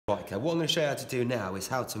Right, okay, what I'm going to show you how to do now is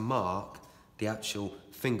how to mark the actual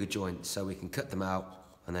finger joints so we can cut them out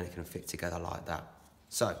and then it can fit together like that.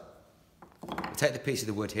 So, we take the piece of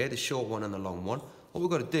the wood here, the short one and the long one. What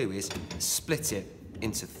we've got to do is split it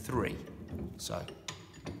into 3. So,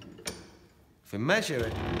 if we measure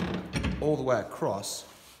it all the way across,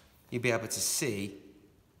 you'll be able to see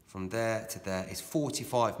from there to there is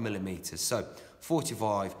 45 millimeters. So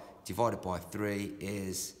 45 divided by 3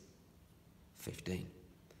 is 15.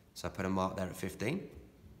 So I put a mark there at 15,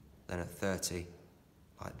 then at 30,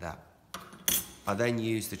 like that. I then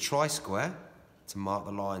use the tri-square to mark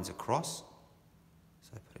the lines across.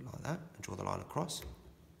 So I put it like that and draw the line across.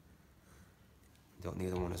 Do it on the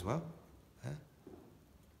other one as well. There.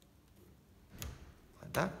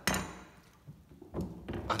 Like that.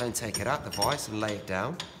 I then take it out the vise and lay it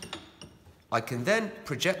down. I can then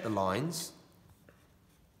project the lines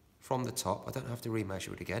from the top. I don't have to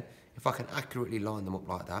remeasure it again. If I can accurately line them up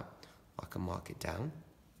like that, I can mark it down.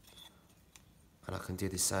 And I can do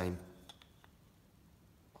the same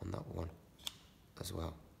on that one as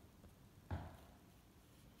well.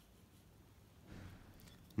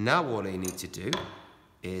 Now all you need to do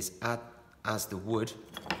is add, as the wood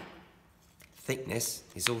thickness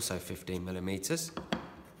is also 15 millimeters,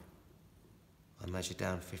 I measure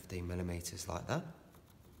down 15 millimeters like that,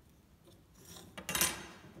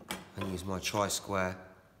 and use my tri-square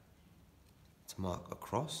to mark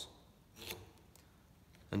across,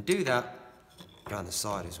 and do that around the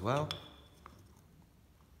side as well.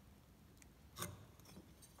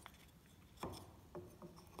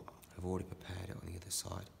 I've already prepared it on the other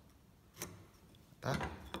side, like that.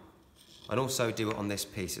 And also do it on this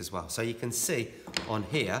piece as well. So you can see on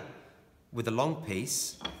here, with the long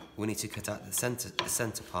piece, we need to cut out the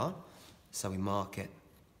center part. So we mark it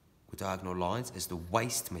with diagonal lines as the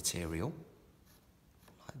waste material,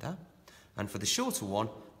 like that. And for the shorter one,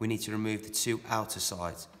 we need to remove the 2 outer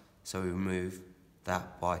sides. So we remove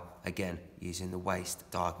that by, again, using the waste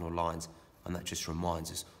diagonal lines. And that just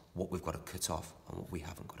reminds us what we've got to cut off and what we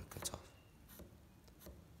haven't got to cut off.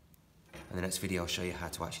 In the next video, I'll show you how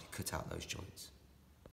to actually cut out those joints.